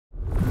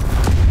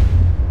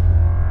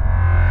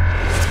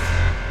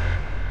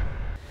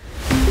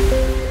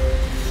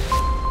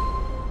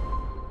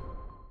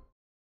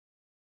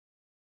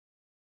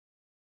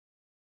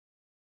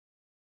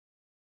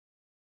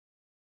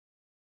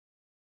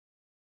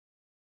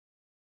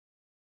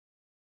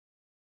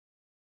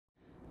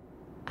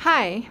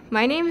Hi,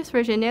 my name is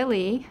Virginia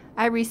Lee.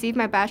 I received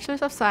my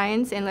Bachelor's of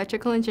Science in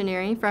Electrical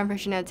Engineering from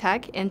Virginia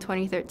Tech in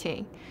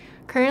 2013.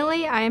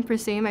 Currently, I am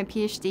pursuing my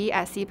PhD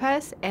at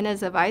CPES and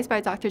is advised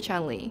by Dr.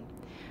 Chen Lee.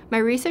 My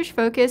research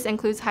focus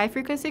includes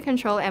high-frequency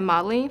control and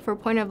modeling for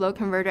point-of-load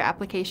converter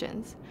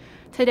applications.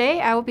 Today,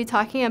 I will be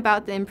talking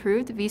about the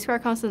improved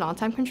V2 constant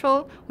on-time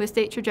control with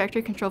state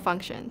trajectory control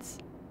functions.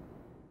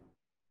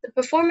 The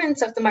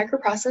performance of the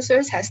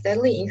microprocessors has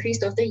steadily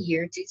increased over the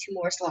year due to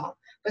Moore's law,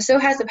 but so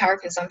has the power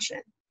consumption.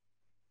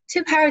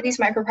 To power these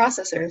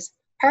microprocessors,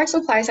 power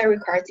supplies are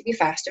required to be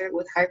faster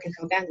with higher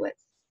control bandwidth.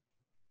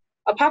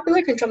 A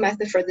popular control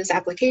method for this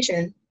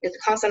application is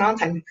constant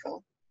on-time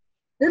control.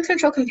 This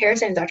control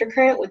compares the inductor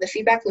current with the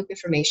feedback loop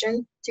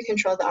information to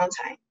control the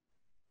on-time.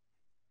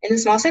 In the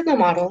small signal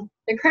model,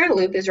 the current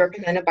loop is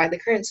represented by the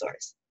current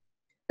source.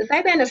 The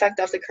sideband effect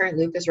of the current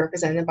loop is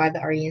represented by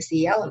the RE and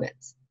CE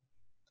elements.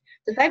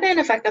 The sideband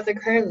effect of the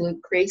current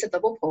loop creates a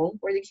double pole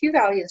where the Q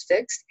value is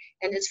fixed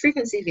and its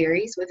frequency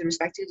varies with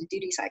respect to the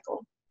duty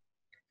cycle.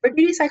 For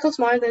duty cycles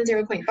smaller than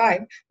 0.5,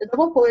 the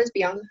double pole is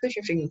beyond the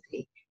switching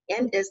frequency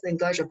and is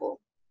negligible.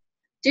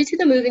 Due to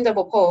the moving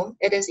double pole,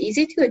 it is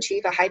easy to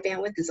achieve a high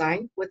bandwidth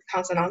design with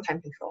constant on-time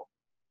control.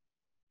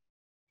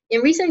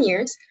 In recent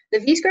years, the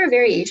V-square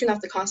variation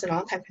of the constant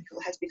on-time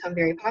control has become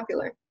very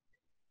popular.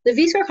 The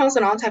V-square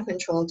constant on-time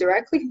control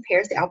directly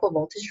compares the output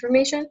voltage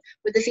information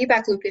with the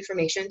feedback loop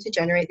information to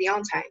generate the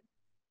on-time.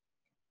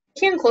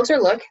 Taking a closer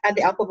look at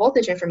the output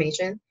voltage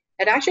information,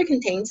 it actually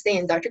contains the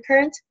inductor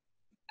current,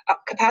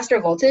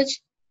 capacitor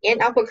voltage,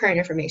 and output current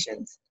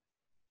information.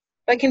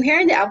 By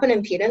comparing the output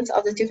impedance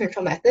of the two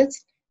control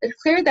methods,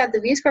 it's clear that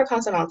the V-square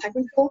constant on-time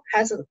control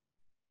has a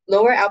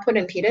lower output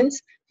impedance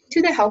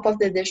due to the help of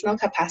the additional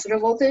capacitor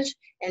voltage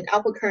and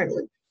output current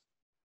loop,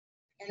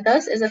 and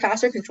thus is a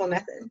faster control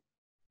method.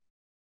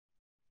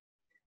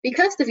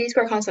 Because the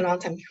V-square constant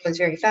on-time control is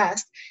very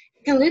fast,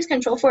 it can lose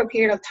control for a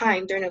period of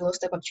time during a low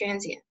step-up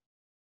transient.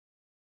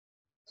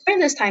 During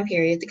this time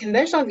period, the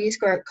conventional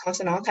V-square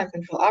constant on-time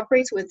control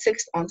operates with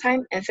fixed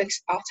on-time and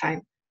fixed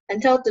off-time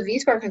until the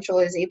V-square control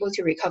is able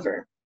to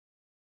recover.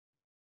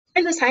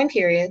 During this time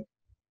period,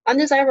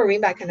 undesirable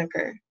readback can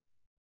occur.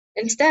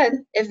 Instead,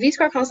 if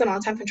V-square constant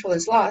on-time control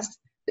is lost,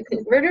 the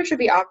converter should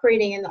be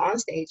operating in the on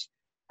stage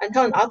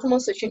until an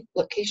optimal switching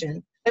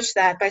location, such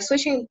that by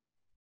switching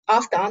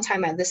off the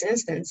on-time at this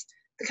instance,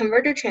 the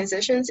converter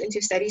transitions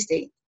into steady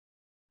state.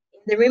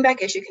 The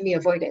readback issue can be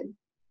avoided.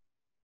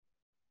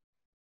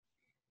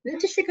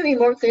 This issue can be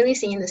more clearly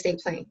seen in the state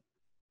plane.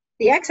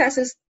 The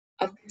x-axis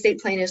of the state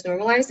plane is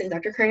normalized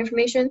inductor current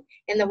information,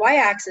 and the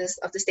y-axis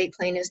of the state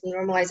plane is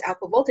normalized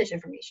output voltage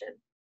information.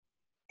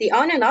 The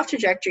on and off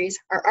trajectories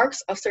are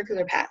arcs of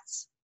circular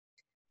paths.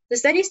 The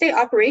steady state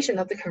operation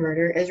of the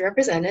converter is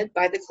represented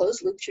by the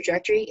closed loop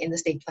trajectory in the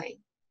state plane.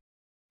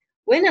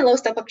 When a low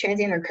step-up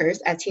transient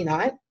occurs at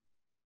T0,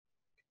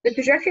 the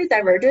trajectory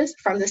diverges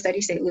from the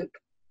steady state loop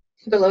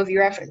to below V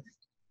reference.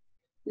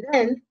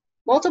 Then,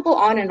 multiple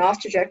on and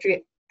off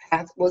trajectory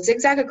paths will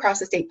zigzag across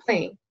the state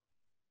plane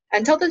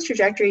until the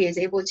trajectory is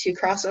able to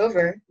cross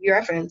over V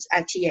reference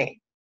at TA.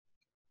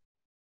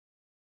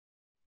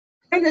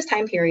 During this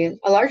time period,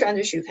 a large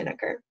undershoot can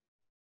occur.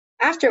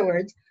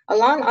 Afterwards, a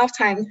long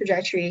off-time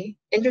trajectory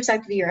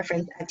intersects V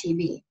reference at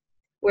TB,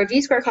 where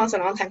V-square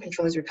constant on-time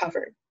control is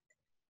recovered.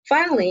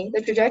 Finally,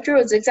 the trajectory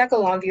will zigzag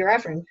along V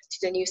reference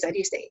to the new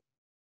steady state.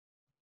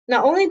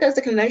 Not only does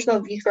the conventional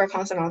V-square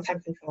constant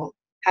on-time control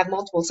have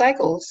multiple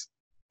cycles,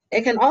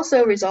 it can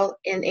also result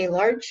in a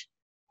large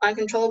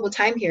uncontrollable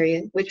time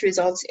period, which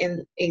results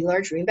in a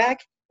large readback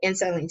and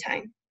settling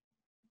time.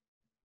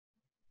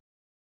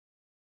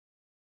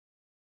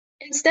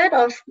 Instead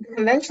of the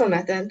conventional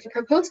method, the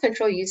proposed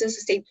control uses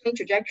the state plane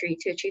trajectory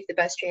to achieve the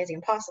best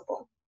transient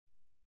possible.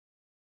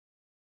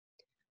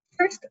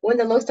 First, when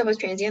the low step-up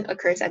transient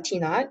occurs at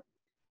T0,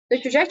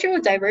 the trajectory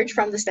will diverge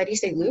from the steady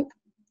state loop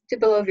to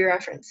below V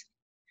reference.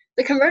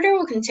 The converter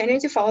will continue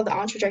to follow the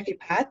on-trajectory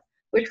path,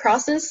 which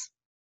crosses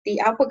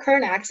the output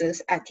current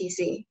axis at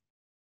TC.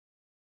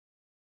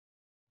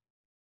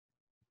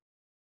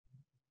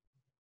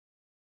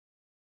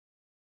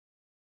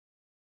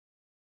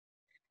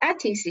 At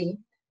TC,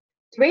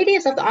 the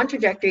radius of the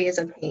on-trajectory is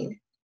obtained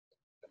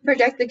to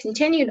project the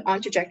continued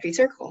on-trajectory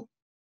circle.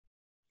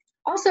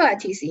 Also at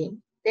TC,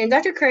 the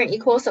inductor current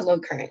equals the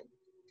load current.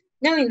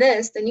 Knowing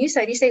this, the new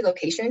steady state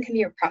location can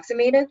be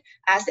approximated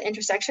as the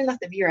intersection of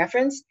the V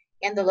reference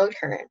and the load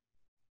current.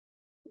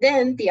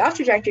 Then the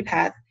off-trajectory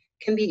path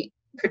can be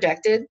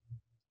projected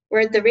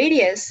where the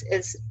radius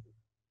is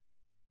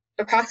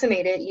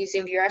approximated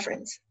using V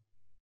reference.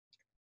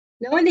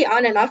 Knowing the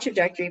on and off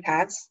trajectory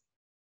paths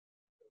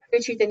to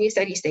achieve the new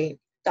steady state,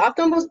 the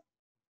optimal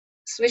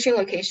switching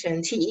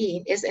location,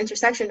 TE, is the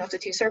intersection of the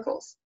two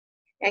circles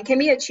and can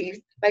be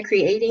achieved by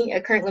creating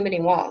a current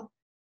limiting wall.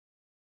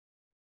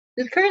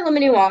 This current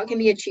limiting wall can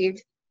be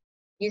achieved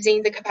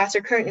using the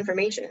capacitor current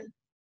information.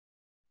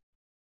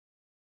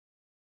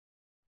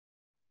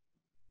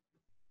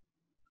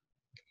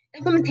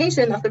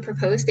 Implementation of the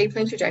proposed state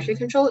plane trajectory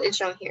control is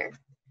shown here,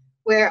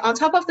 where on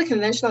top of the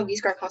conventional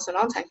V-square constant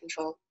on-time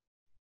control,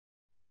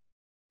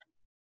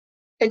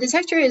 A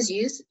detector is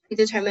used to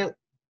determine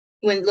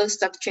when low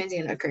step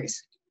transient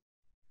occurs.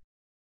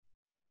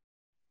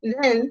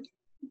 Then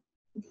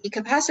the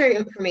capacitor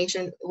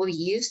information will be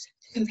used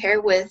to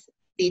compare with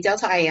the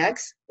delta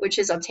IX, which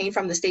is obtained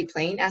from the state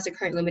plane as the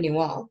current limiting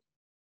wall,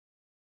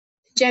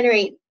 to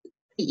generate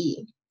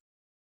PE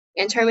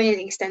and terminate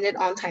the extended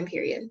on-time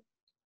period.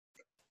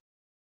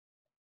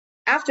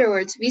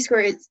 Afterwards,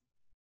 V2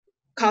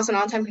 constant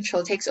on-time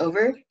control takes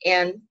over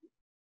and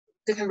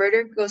the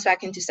converter goes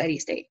back into steady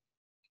state.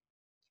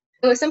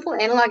 So a simple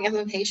analog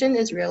implementation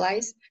is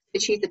realized to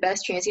achieve the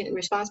best transient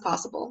response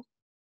possible.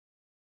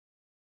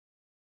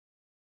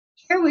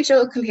 Here we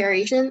show a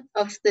comparison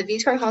of the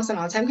V2 constant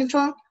on-time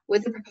control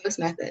with the proposed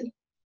method.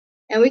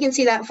 And we can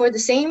see that for the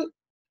same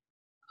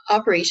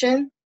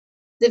operation,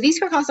 the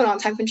V2 constant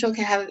on-time control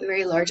can have a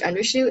very large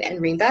undershoot and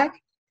ringback,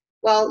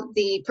 while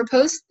the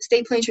proposed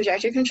state plane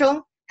trajectory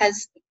control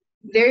has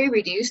very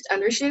reduced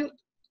undershoot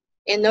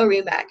and no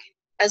ringback,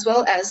 as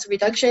well as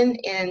reduction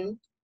in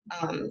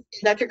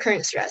inductor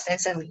current stress and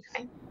settling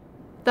time.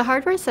 The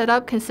hardware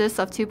setup consists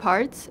of two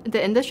parts,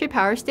 the industry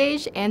power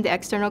stage and the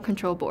external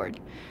control board.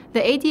 The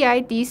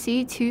ADI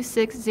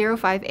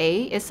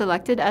DC2605A is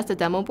selected as the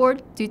demo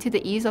board due to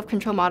the ease of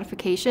control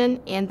modification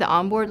and the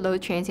onboard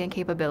load transient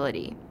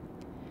capability.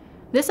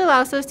 This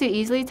allows us to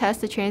easily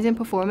test the transient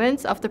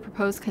performance of the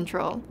proposed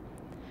control.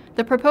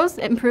 The proposed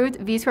improved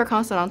V2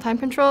 constant on-time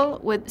control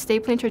with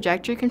state plane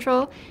trajectory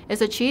control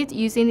is achieved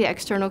using the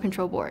external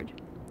control board.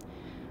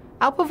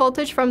 Output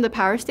voltage from the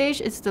power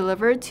stage is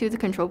delivered to the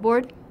control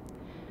board.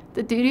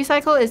 The duty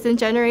cycle is then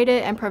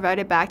generated and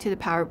provided back to the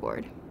power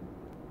board.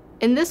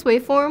 In this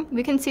waveform,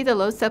 we can see the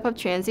load step-up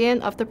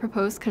transient of the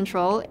proposed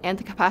control and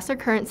the capacitor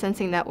current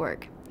sensing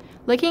network.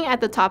 Looking at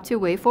the top two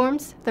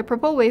waveforms, the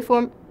purple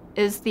waveform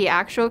is the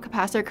actual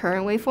capacitor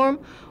current waveform,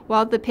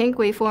 while the pink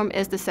waveform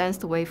is the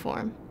sensed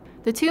waveform.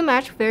 The two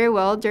match very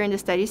well during the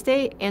steady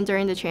state and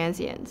during the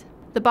transient.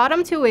 The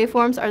bottom two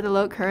waveforms are the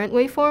load current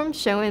waveform,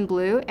 shown in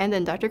blue, and the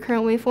inductor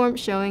current waveform,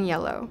 shown in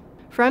yellow.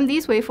 From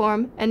these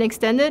waveforms, an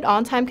extended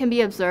on-time can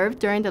be observed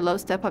during the load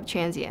step-up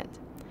transient.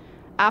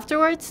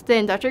 Afterwards, the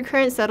inductor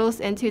current settles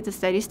into the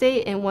steady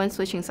state in one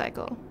switching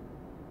cycle.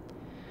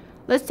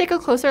 Let's take a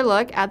closer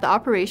look at the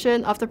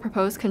operation of the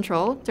proposed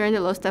control during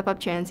the load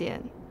step-up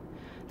transient.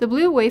 The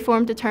blue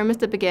waveform determines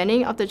the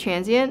beginning of the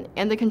transient,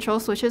 and the control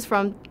switches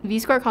from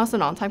V2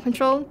 constant on-time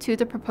control to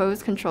the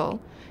proposed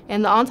control,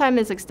 and the on-time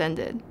is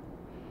extended.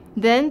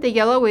 Then, the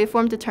yellow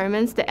waveform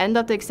determines the end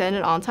of the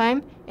extended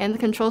on-time, and the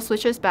control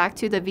switches back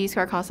to the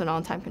V2 constant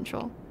on-time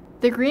control.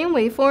 The green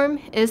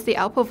waveform is the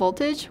output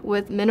voltage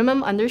with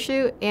minimum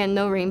undershoot and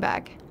no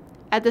ringback.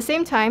 At the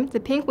same time, the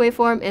pink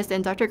waveform is the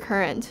inductor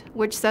current,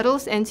 which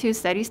settles into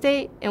steady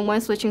state in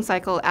one switching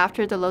cycle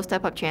after the low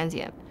step-up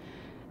transient.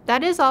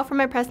 That is all for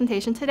my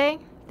presentation today.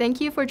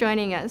 Thank you for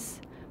joining us.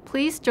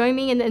 Please join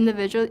me in the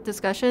individual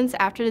discussions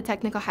after the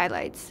technical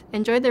highlights.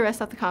 Enjoy the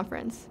rest of the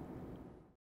conference.